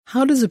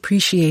How does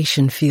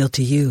appreciation feel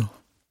to you?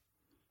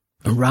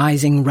 A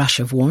rising rush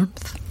of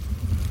warmth?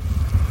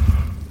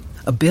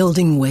 A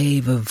building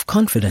wave of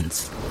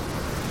confidence?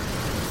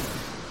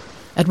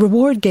 At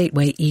Reward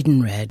Gateway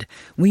Edenred,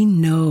 we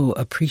know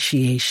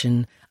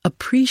appreciation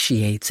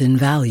appreciates in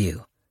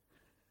value.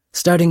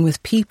 Starting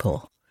with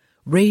people,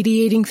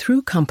 radiating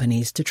through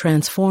companies to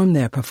transform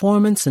their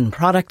performance and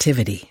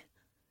productivity.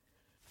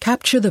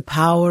 Capture the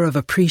power of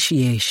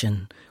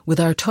appreciation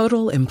with our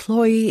total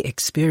employee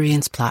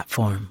experience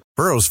platform.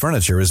 Burrow's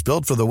furniture is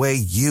built for the way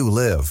you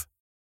live.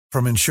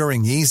 From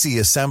ensuring easy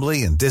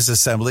assembly and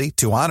disassembly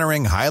to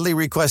honoring highly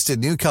requested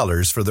new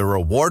colors for their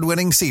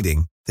award-winning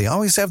seating, they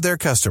always have their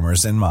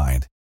customers in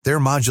mind. Their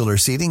modular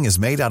seating is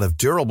made out of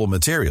durable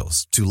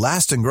materials to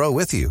last and grow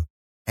with you.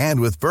 And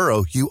with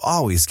Burrow, you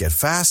always get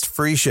fast,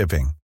 free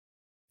shipping.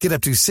 Get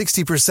up to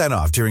 60%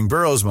 off during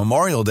Burrow's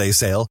Memorial Day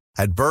sale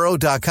at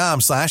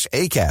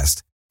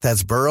burrow.com/ACAST.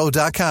 That's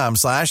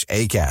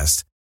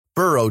burrow.com/ACAST.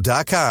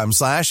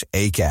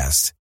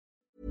 burrow.com/ACAST.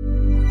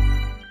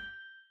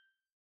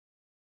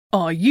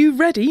 Are you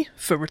ready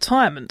for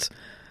retirement?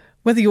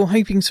 Whether you're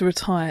hoping to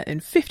retire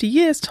in 50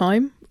 years'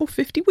 time or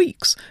 50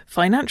 weeks,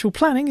 financial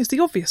planning is the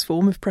obvious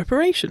form of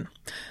preparation.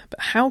 But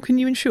how can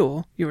you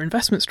ensure your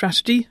investment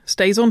strategy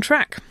stays on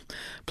track?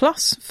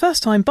 Plus,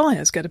 first-time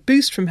buyers get a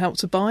boost from Help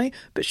to Buy,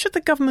 but should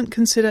the government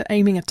consider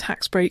aiming a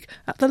tax break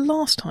at the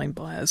last-time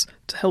buyers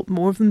to help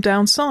more of them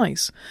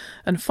downsize?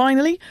 And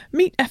finally,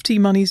 meet FT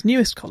Money's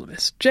newest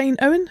columnist, Jane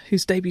Owen,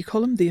 whose debut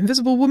column, The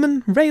Invisible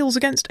Woman, rails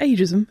against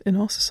ageism in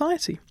our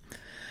society.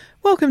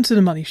 Welcome to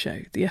The Money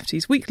Show, the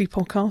FT's weekly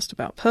podcast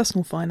about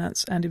personal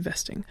finance and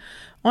investing.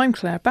 I'm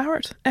Claire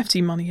Barrett,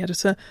 FT Money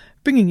Editor,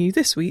 bringing you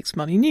this week's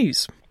money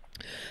news.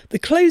 The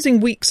closing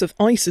weeks of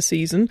ISA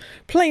season,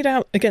 played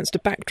out against a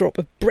backdrop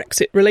of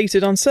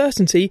Brexit-related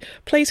uncertainty,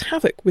 plays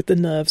havoc with the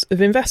nerves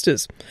of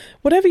investors.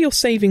 Whatever you're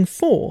saving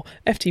for,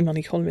 FT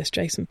Money columnist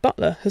Jason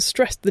Butler has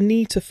stressed the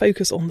need to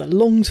focus on the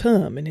long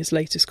term in his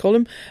latest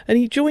column, and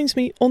he joins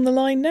me on the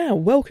line now.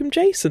 Welcome,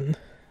 Jason.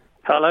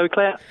 Hello,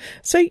 Claire.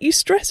 So you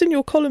stress in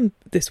your column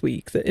this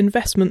week that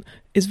investment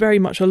is very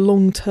much a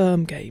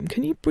long-term game.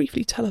 Can you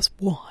briefly tell us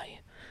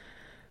why?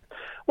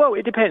 Well,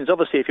 it depends.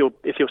 Obviously, if you're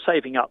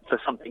saving up for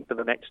something for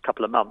the next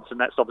couple of months, and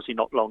that's obviously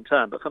not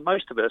long-term. But for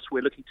most of us,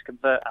 we're looking to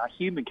convert our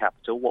human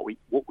capital, what we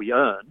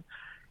earn,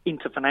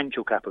 into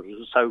financial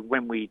capital. So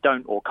when we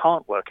don't or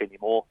can't work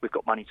anymore, we've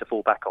got money to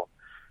fall back on.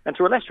 And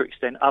to a lesser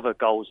extent, other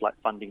goals like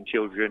funding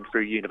children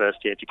through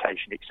university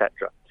education,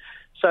 etc.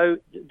 So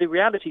the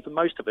reality for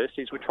most of us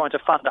is we're trying to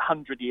fund a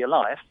 100-year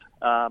life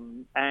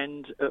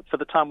and for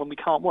the time when we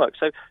can't work.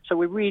 So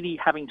we're really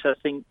having to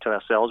think to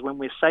ourselves when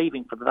we're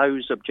saving for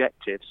those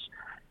objectives,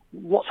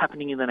 what's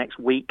happening in the next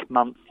week,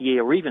 month,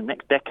 year, or even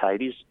next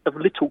decade is of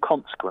little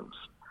consequence.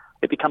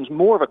 It becomes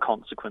more of a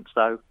consequence,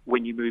 though,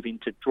 when you move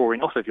into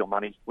drawing off of your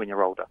money when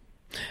you're older.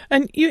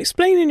 And you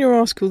explain in your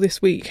article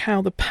this week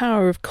how the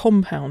power of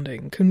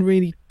compounding can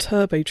really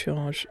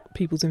turbocharge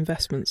people's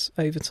investments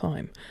over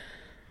time.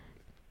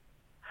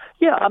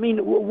 Yeah, I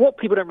mean, what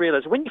people don't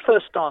realise, when you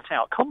first start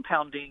out,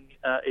 compounding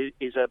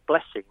is a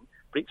blessing,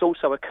 but it's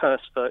also a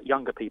curse for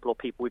younger people or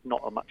people with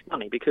not much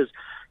money, because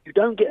you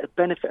don't get the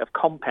benefit of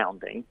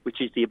compounding,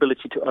 which is the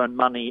ability to earn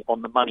money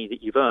on the money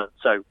that you've earned.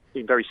 So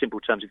in very simple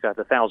terms, if you have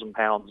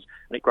 £1,000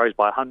 and it grows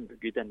by 100,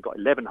 you've then got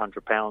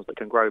 £1,100 that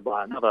can grow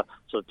by another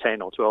sort of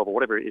 10 or 12 or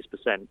whatever it is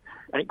percent,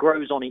 and it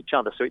grows on each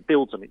other, so it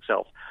builds on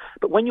itself.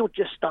 But when you're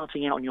just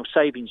starting out on your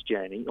savings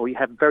journey, or you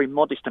have very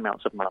modest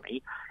amounts of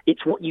money,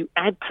 it's what you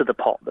add to the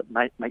pot that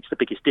makes the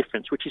biggest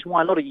difference, which is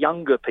why a lot of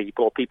younger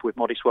people or people with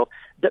modest wealth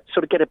that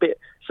sort of get a bit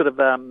sort of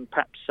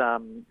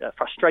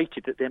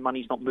frustrated that their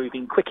money's not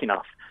moving quick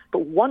enough. But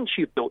once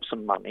you've built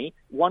some money,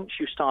 once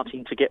you're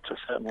starting to get to a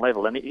certain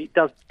level, and it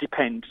does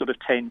depend sort of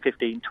 10,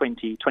 15,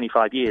 20,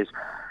 25 years,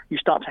 you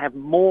start to have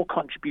more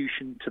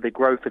contribution to the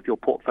growth of your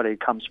portfolio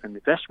comes from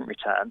investment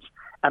returns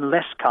and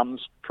less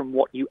comes from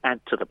what you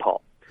add to the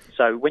pot.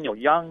 So when you're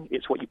young,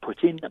 it's what you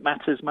put in that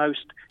matters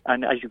most.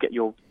 And as you get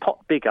your pot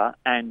bigger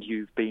and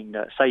you've been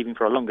saving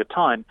for a longer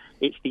time,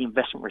 it's the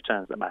investment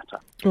returns that matter.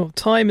 Well,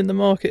 time in the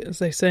market, as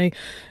they say,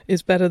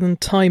 is better than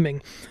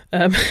timing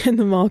in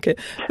the market.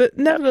 But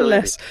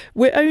nevertheless,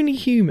 We're only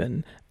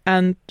human.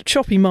 And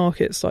choppy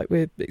markets like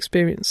we're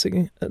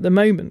experiencing at the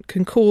moment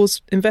can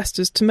cause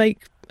investors to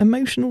make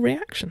emotional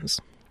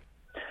reactions.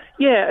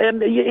 Yeah,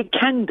 it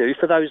can do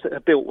for those that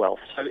have built wealth.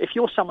 So if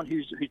you're someone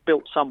who's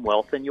built some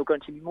wealth, then you're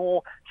going to be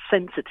more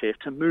sensitive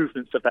to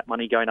movements of that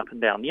money going up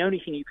and down. The only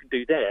thing you can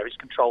do there is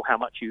control how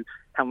much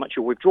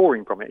you're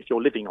withdrawing from it if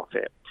you're living off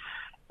it.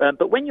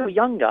 But when you're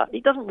younger,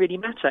 it doesn't really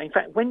matter. In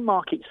fact, when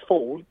markets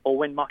fall or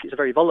when markets are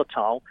very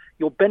volatile,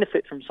 you'll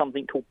benefit from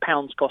something called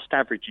pounds cost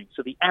averaging.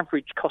 So the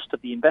average cost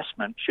of the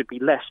investment should be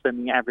less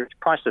than the average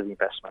price of the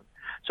investment.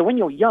 So when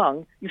you're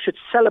young, you should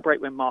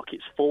celebrate when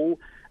markets fall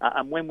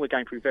and when we're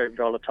going through very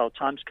volatile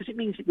times, because it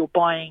means that you're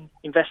buying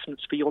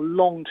investments for your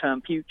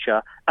long-term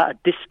future at a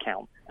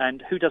discount.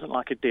 And who doesn't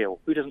like a deal?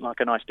 Who doesn't like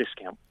a nice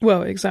discount?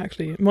 Well,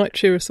 exactly. It might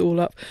cheer us all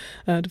up,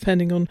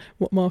 depending on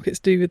what markets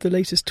do with the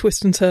latest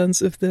twists and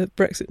turns of the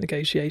Brexit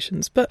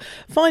negotiations. But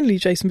finally,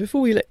 Jason,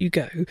 before we let you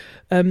go,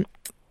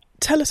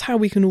 tell us how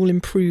we can all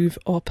improve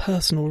our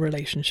personal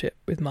relationship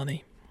with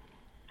money.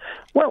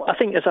 Well, I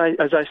think as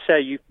I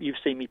say, you've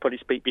seen me probably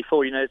speak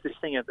before. There's this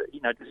thing of does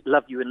it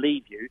love you and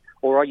leave you,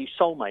 or are you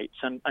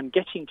soulmates? And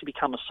getting to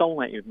become a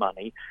soulmate with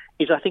money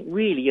is, I think,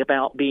 really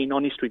about being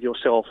honest with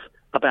yourself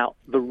about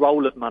the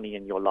role of money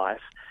in your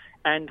life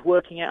and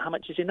working out how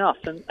much is enough.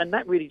 And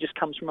that really just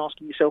comes from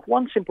asking yourself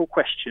one simple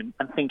question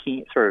and thinking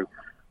it through.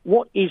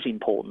 What is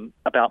important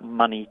about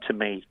money to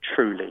me,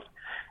 truly?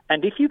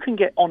 And if you can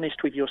get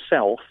honest with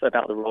yourself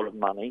about the role of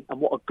money and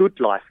what a good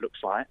life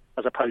looks like,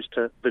 as opposed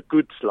to the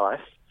goods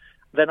life,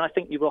 then I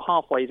think you were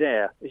halfway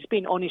there. It's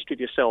being honest with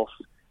yourself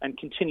and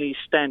continually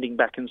standing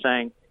back and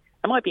saying,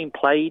 am I being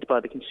played by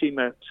the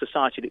consumer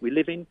society that we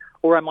live in,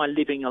 or am I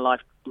living a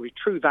life with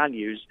true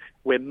values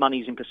where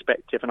money's in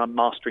perspective and I'm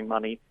mastering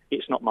money,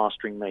 it's not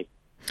mastering me?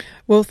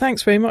 Well,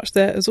 thanks very much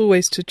there, as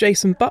always, to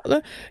Jason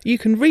Butler. You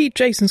can read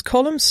Jason's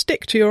column,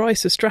 Stick to Your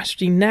ISA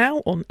Strategy, now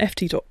on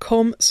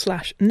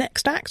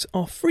ft.com/nextact,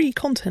 our free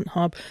content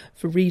hub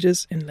for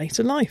readers in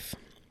later life.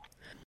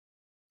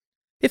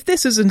 If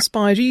this has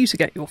inspired you to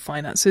get your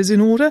finances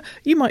in order,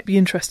 you might be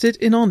interested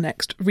in our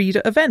next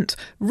reader event,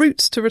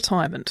 Routes to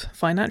Retirement,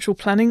 Financial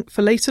Planning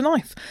for Later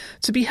Life.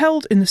 To be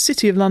held in the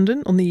City of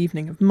London on the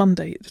evening of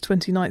Monday, the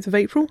 29th of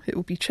April, it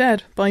will be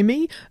chaired by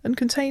me and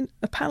contain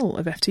a panel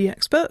of FT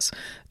experts.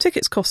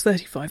 Tickets cost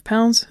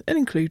 £35 and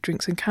include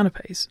drinks and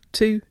canapes,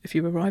 2 if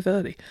you arrive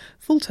early.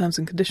 Full terms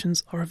and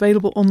conditions are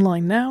available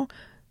online now,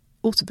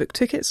 or to book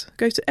tickets,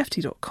 go to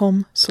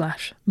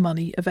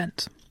ft.com/money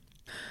event.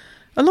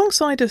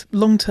 Alongside a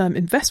long-term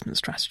investment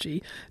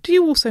strategy, do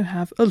you also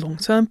have a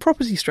long-term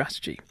property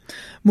strategy?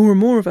 More and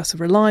more of us are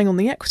relying on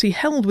the equity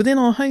held within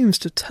our homes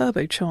to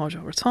turbocharge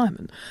our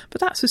retirement,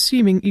 but that's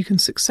assuming you can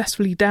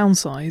successfully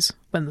downsize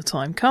when the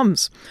time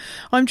comes.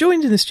 I'm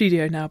joined in the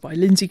studio now by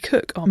Lindsay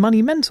Cook, our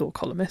Money Mentor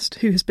columnist,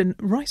 who has been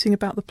writing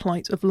about the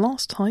plight of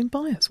last-time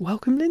buyers.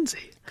 Welcome,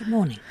 Lindsay. Good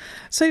morning.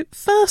 So,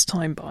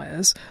 first-time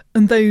buyers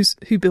and those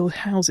who build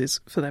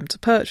houses for them to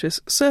purchase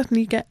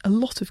certainly get a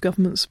lot of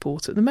government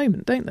support at the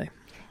moment, don't they?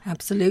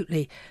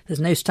 Absolutely. There's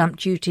no stamp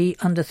duty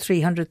under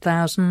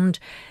 300,000.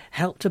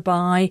 Help to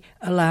Buy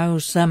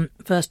allows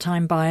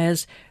first-time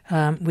buyers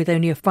with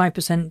only a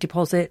 5%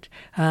 deposit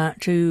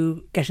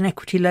to get an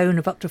equity loan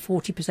of up to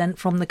 40%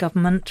 from the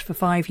government for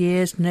 5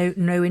 years, no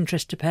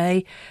interest to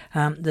pay.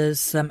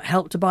 There's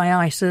Help to Buy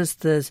ISAs,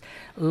 there's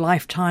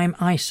lifetime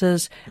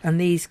ISAs, and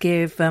these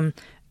give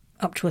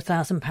up to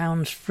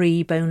 £1,000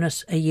 free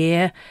bonus a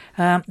year.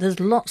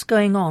 There's lots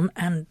going on,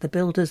 and the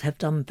builders have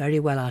done very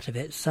well out of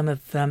it. Some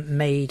have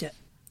made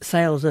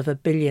sales of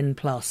 $1 billion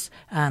plus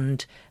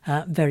and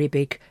very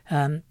big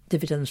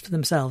dividends for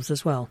themselves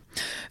as well.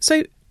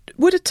 So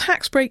would a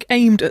tax break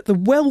aimed at the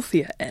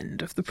wealthier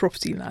end of the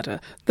property ladder,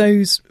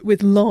 those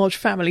with large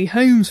family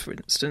homes, for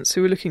instance,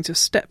 who are looking to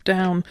step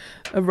down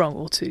a rung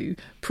or two,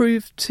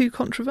 prove too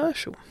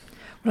controversial?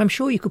 Well, I'm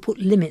sure you could put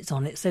limits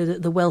on it so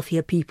that the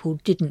wealthier people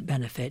didn't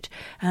benefit.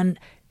 And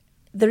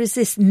there is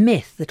this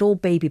myth that all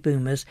baby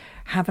boomers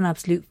have an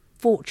absolute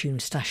fortune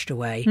stashed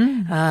away.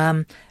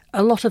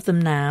 A lot of them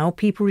now,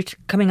 people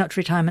coming up to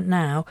retirement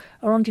now,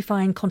 are on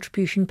defined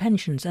contribution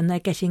pensions, and they're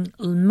getting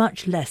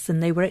much less than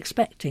they were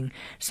expecting.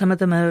 Some of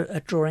them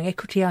are drawing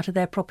equity out of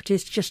their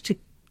properties just to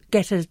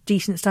get a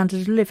decent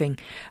standard of living.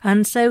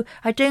 And so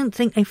I don't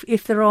think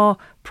if there are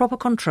proper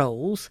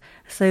controls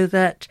so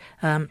that,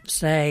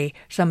 say,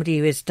 somebody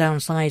who is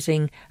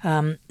downsizing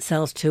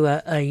sells to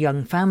a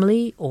young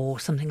family or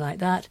something like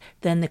that,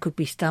 then there could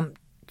be stamp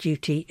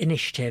duty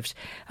initiatives.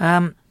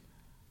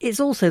 It's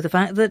also the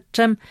fact that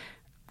the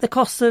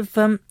costs of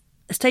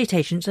estate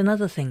agents and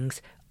other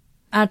things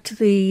add to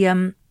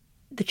the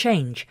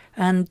change,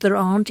 and there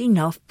aren't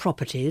enough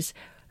properties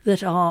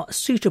that are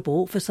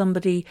suitable for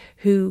somebody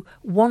who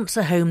wants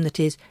a home that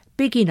is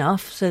big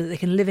enough so that they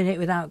can live in it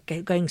without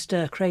going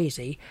stir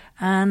crazy,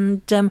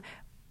 and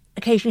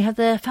occasionally have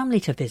their family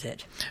to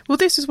visit. Well,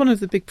 this is one of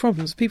the big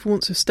problems. People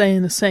want to stay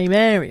in the same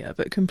area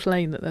but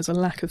complain that there's a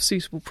lack of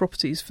suitable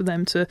properties for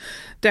them to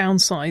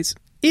downsize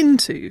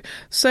into.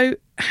 So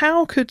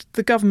how could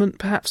the government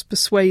perhaps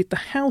persuade the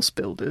house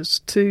builders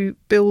to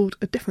build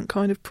a different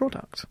kind of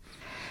product?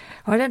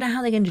 I don't know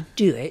how they're going to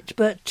do it,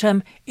 but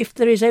if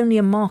there is only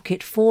a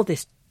market for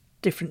this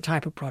different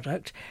type of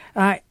product,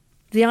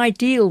 the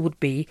ideal would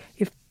be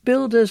if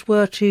builders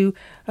were to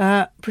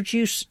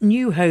produce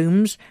new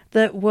homes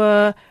that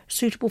were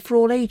suitable for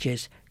all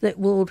ages, that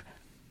would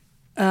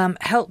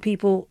help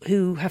people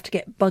who have to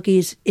get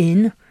buggies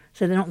in,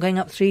 so they're not going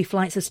up 3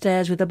 flights of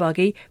stairs with a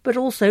buggy, but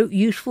also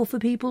useful for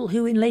people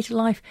who in later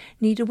life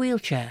need a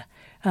wheelchair.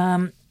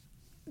 There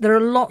are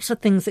lots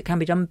of things that can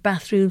be done,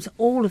 bathrooms,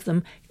 all of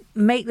them.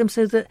 Make them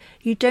so that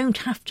you don't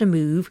have to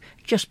move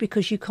just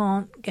because you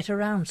can't get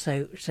around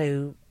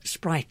so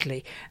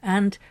sprightly.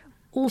 And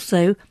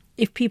also,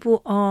 if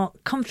people are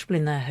comfortable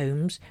in their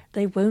homes,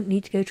 they won't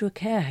need to go to a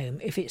care home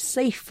if it's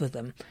safe for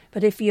them.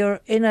 But if you're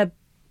in a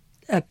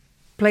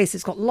place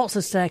that's got lots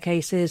of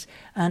staircases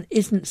and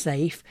isn't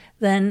safe,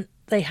 then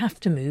they have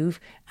to move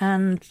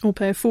or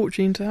pay a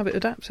fortune to have it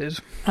adapted.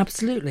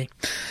 Absolutely.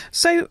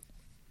 So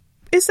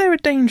is there a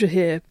danger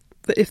here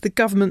that if the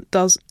government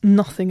does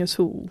nothing at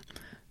all,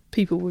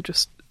 people will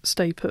just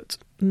stay put,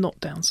 not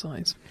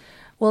downsize?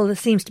 Well, there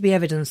seems to be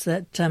evidence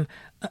that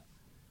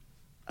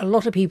a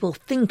lot of people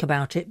think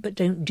about it but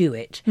don't do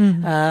it.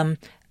 And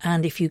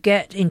if you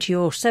get into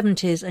your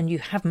 70s and you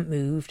haven't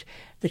moved,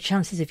 the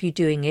chances of you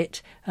doing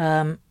it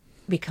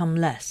become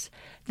less.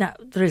 Now,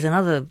 there is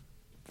another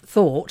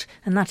thought,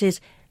 and that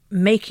is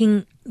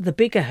making the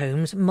bigger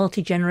homes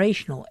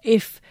multi-generational.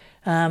 If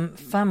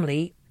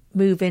family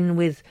move in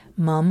with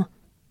mum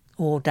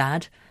or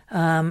dad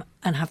and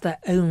have their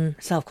own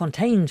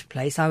self-contained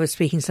place. I was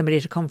speaking to somebody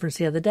at a conference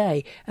the other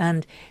day,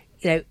 and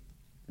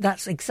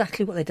that's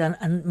exactly what they've done,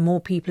 and more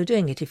people are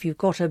doing it. If you've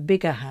got a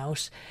bigger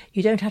house,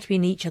 you don't have to be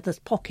in each other's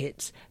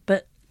pockets,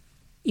 but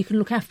you can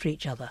look after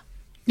each other.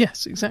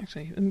 Yes,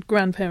 exactly. And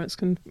grandparents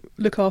can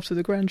look after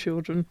the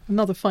grandchildren.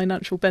 Another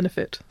financial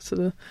benefit to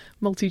the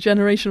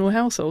multi-generational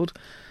household.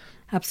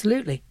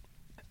 Absolutely.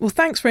 Well,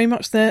 thanks very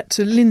much there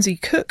to Lindsay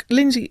Cook.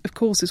 Lindsay, of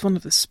course, is one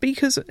of the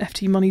speakers at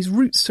FT Money's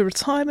Roots to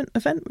Retirement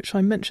event, which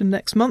I mentioned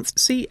next month.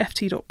 See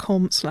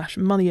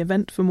ft.com/money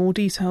event for more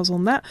details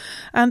on that.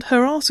 And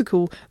her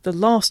article, The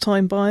Last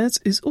Time Buyers,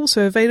 is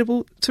also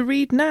available to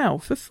read now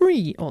for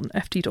free on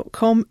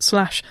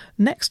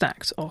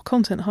ft.com/nextact, our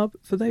content hub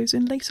for those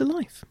in later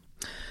life.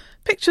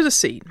 Picture the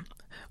scene.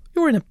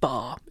 You're in a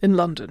bar in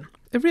London,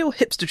 a real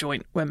hipster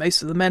joint where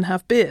most of the men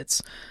have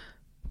beards.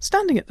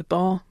 Standing at the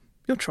bar,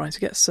 you're trying to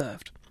get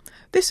served.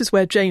 This is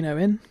where Jane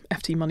Owen,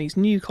 FT Money's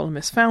new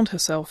columnist, found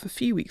herself a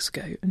few weeks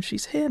ago, and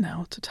she's here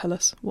now to tell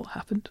us what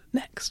happened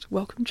next.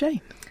 Welcome,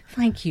 Jane.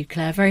 Thank you,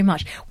 Claire, very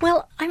much.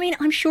 Well, I mean,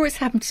 I'm sure it's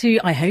happened to,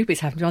 I hope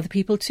it's happened to other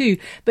people too,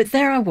 but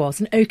there I was,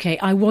 and okay,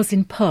 I was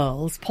in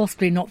pearls,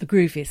 possibly not the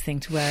grooviest thing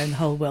to wear in the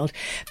whole world,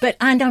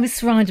 and I was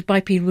surrounded by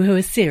people who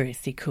were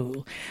seriously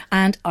cool,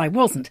 and I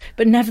wasn't.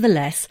 But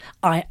nevertheless,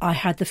 I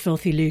had the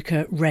filthy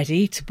lucre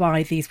ready to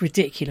buy these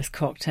ridiculous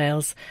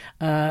cocktails.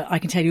 I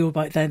can tell you all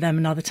about them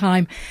another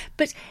time.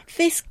 But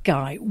this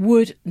guy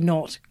would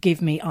not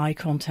give me eye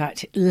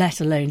contact,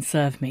 let alone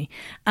serve me.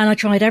 And I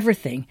tried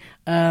everything,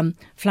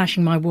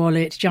 flashing my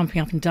wallet,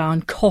 jumping up and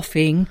down,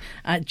 coughing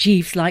at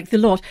Jeeves like the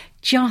lot.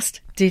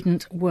 Just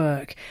didn't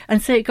work.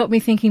 And so it got me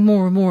thinking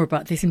more and more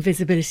about this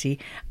invisibility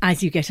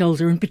as you get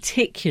older, and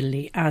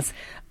particularly as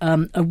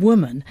a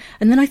woman.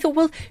 And then I thought,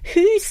 well,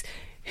 who's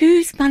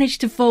managed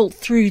to vault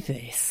through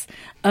this?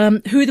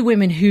 Who are the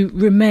women who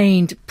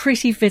remained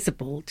pretty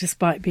visible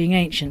despite being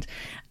ancient?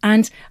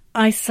 And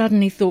I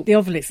suddenly thought the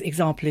obvious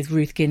example is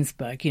Ruth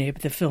Ginsburg,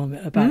 the film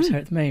about her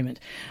at the moment.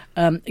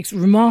 It's a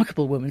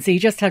remarkable woman. So you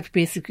just have to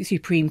be a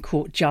Supreme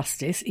Court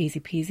justice,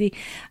 easy peasy.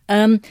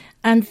 And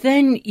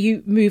then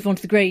you move on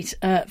to the great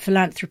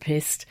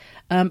philanthropist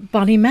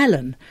Bunny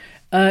Mellon,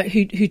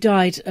 who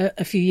died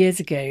a few years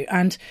ago.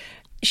 And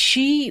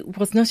she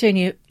was not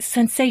only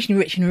sensationally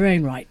rich in her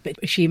own right,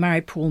 but she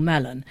married Paul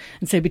Mellon.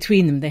 And so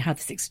between them, they had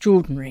this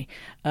extraordinary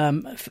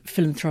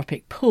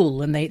philanthropic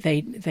pull, and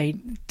they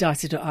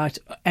darted it out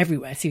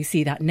everywhere. So you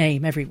see that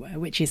name everywhere,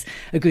 which is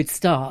a good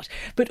start.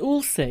 But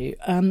also,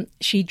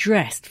 she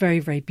dressed very,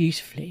 very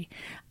beautifully.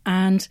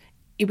 And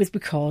it was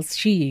because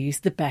she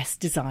used the best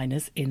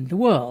designers in the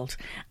world.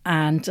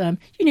 And,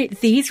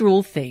 these are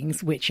all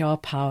things which are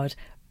powered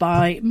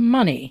by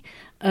money.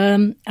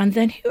 And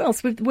then who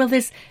else? Well,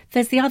 there's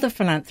the other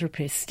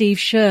philanthropist, Steve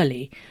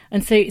Shirley.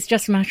 And so it's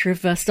just a matter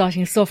of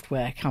starting a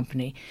software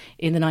company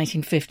in the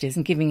 1950s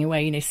and giving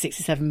away,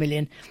 67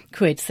 million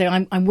quid. So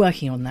I'm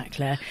working on that,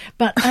 Claire.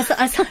 But as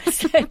I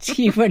said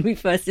to you when we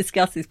first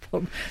discussed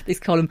this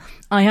column,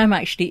 I am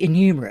actually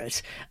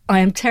innumerate. I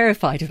am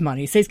terrified of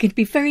money. So it's going to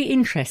be very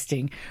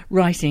interesting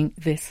writing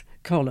this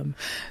column.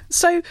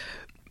 So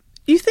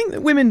you think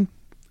that women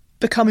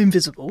become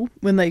invisible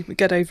when they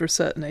get over a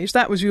certain age?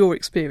 That was your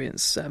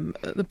experience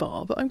at the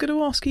bar. But I'm going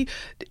to ask you,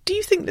 do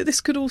you think that this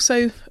could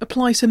also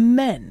apply to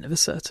men of a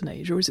certain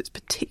age, or is it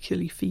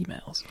particularly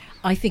females?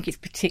 I think it's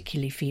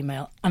particularly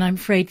female. And I'm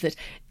afraid that,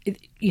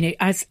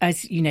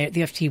 as you know, at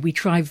the FT, we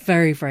try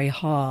very, very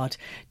hard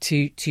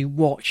to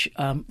watch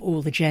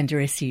all the gender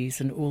issues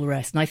and all the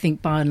rest. And I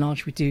think by and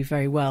large we do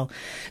very well.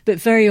 But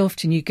very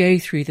often you go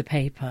through the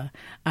paper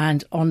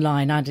and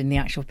online and in the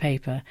actual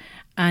paper,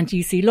 and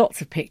you see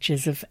lots of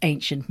pictures of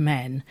ancient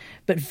men,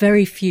 but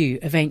very few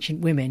of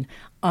ancient women,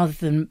 other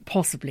than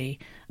possibly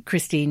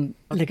Christine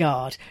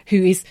Lagarde,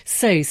 who is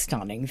so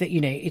stunning that,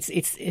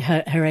 it's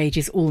her age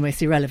is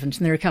almost irrelevant.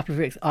 And there are a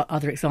couple of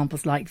other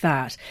examples like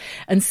that.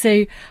 And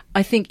so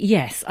I think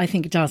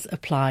it does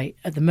apply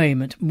at the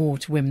moment more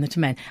to women than to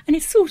men. And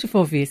it's sort of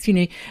obvious,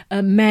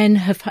 men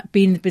have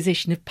been in the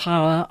position of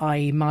power,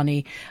 i.e.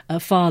 money,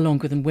 far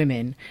longer than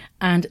women.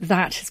 And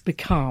that has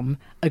become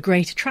a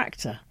great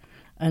attractor.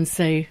 And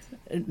so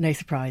no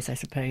surprise, I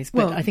suppose.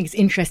 But I think it's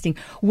interesting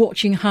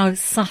watching how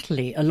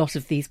subtly a lot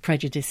of these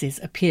prejudices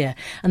appear.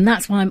 And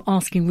that's why I'm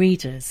asking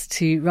readers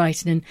to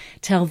write in and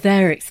tell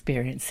their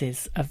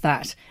experiences of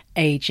that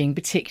ageing,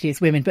 particularly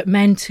as women, but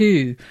men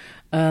too,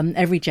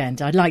 every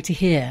gender. I'd like to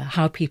hear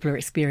how people are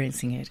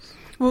experiencing it.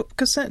 Well,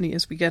 because certainly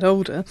as we get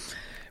older,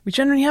 we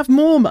generally have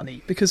more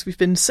money because we've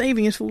been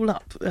saving it all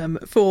up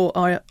for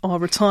our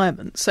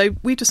retirement. So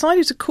we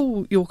decided to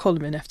call your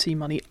column in FT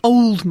Money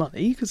Old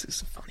Money, because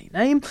it's a funny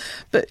name.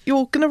 But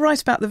you're going to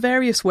write about the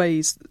various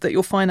ways that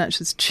your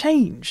finances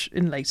change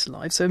in later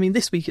life. So, I mean,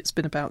 this week it's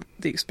been about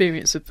the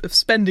experience of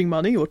spending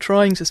money or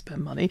trying to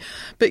spend money.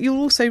 But you're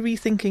also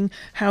rethinking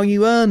how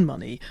you earn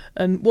money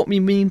and what we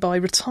mean by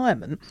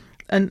retirement.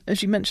 And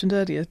as you mentioned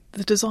earlier,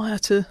 the desire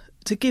to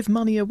give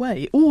money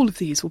away. All of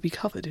these will be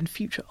covered in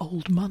future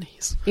Old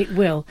Monies. It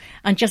will.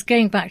 And just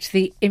going back to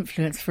the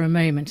influence for a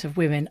moment of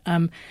women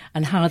and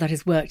how that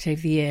has worked over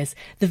the years,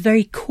 the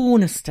very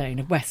cornerstone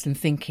of Western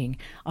thinking,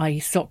 i.e.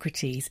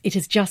 Socrates, it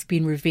has just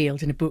been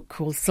revealed in a book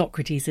called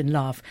Socrates in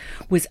Love,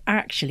 was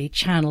actually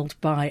channeled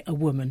by a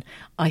woman.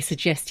 I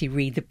suggest you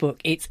read the book.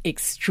 It's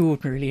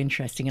extraordinarily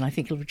interesting, and I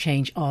think it will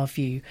change our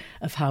view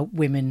of how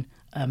women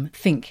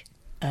think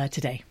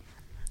today.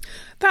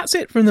 That's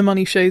it from The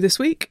Money Show this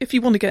week. If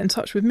you want to get in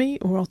touch with me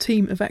or our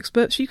team of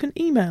experts, you can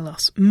email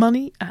us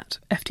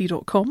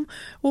money@ft.com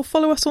or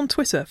follow us on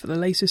Twitter for the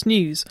latest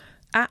news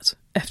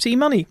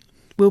 @FTMoney.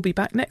 We'll be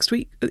back next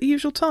week at the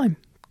usual time.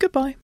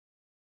 Goodbye.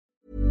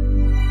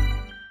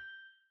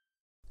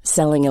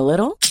 Selling a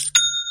little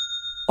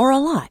or a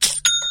lot?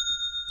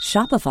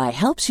 Shopify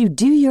helps you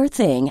do your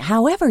thing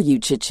however you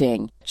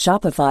cha-ching.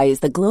 Shopify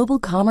is the global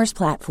commerce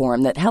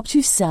platform that helps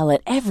you sell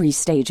at every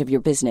stage of your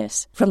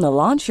business. From the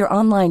launch your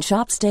online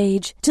shop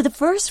stage to the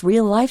first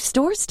real-life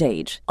store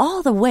stage,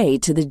 all the way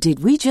to the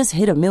did we just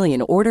hit a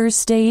million orders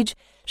stage.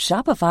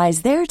 Shopify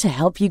is there to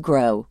help you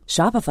grow.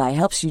 Shopify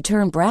helps you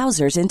turn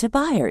browsers into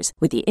buyers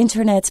with the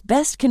internet's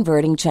best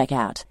converting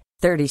checkout.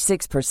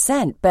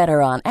 36%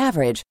 better on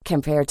average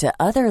compared to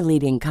other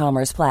leading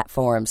commerce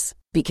platforms.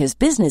 Because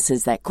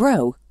businesses that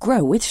grow,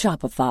 grow with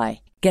Shopify.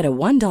 Get a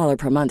 $1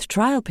 per month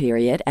trial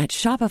period at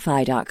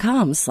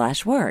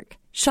shopify.com/work.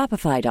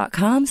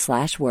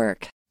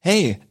 Shopify.com/work.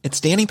 Hey, it's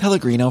Danny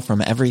Pellegrino from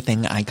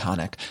Everything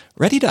Iconic.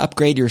 Ready to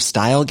upgrade your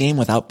style game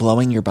without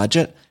blowing your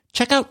budget?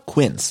 Check out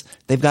Quince.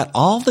 They've got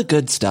all the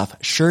good stuff,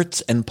 shirts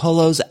and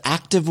polos,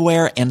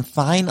 activewear, and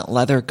fine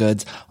leather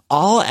goods,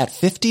 all at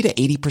 50 to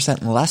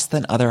 80% less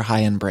than other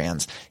high-end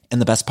brands.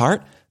 And the best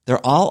part?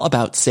 They're all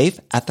about safe,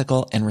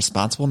 ethical, and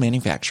responsible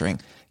manufacturing.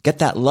 Get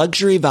that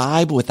luxury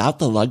vibe without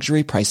the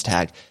luxury price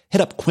tag.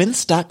 Hit up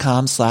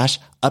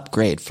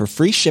quince.com/upgrade for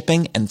free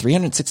shipping and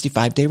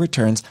 365-day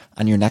returns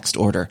on your next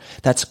order.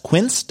 That's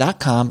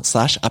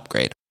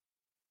quince.com/upgrade.